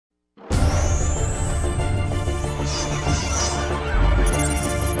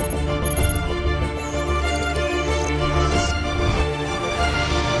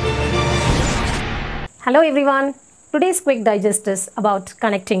Hello everyone. Today's quick digest is about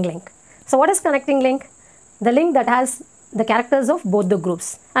connecting link. So what is connecting link? The link that has the characters of both the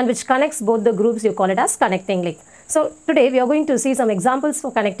groups and which connects both the groups, you call it as connecting link. So today we are going to see some examples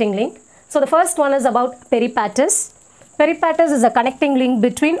for connecting link. So the first one is about peripatus. Peripatus is a connecting link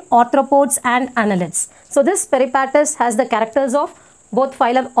between arthropods and annelids. So this peripatus has the characters of both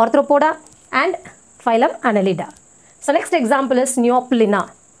phylum Arthropoda and phylum Annelida. So next example is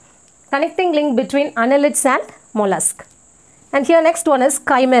Neoplina. Connecting link between annelids and mollusk. And here next one is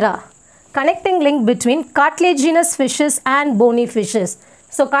chimera. Connecting link between cartilaginous fishes and bony fishes.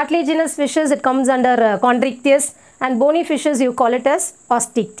 So cartilaginous fishes, it comes under chondrichthyes, and bony fishes you call it as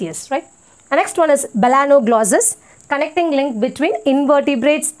osteichthyes, right? And next one is balanoglossus. Connecting link between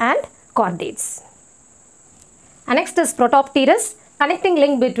invertebrates and chordates. And next is Protopterus. Connecting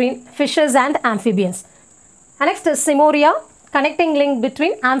link between fishes and amphibians. And next is Simoria. Connecting link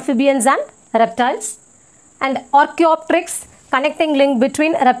between amphibians and reptiles. And Archaeopteryx, connecting link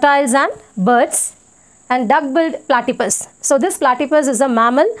between reptiles and birds. And duck-billed platypus. So this platypus is a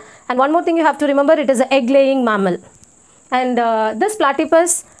mammal, and one more thing you have to remember, it is an egg-laying mammal. And this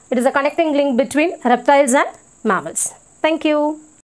platypus, it is a connecting link between reptiles and mammals. Thank you.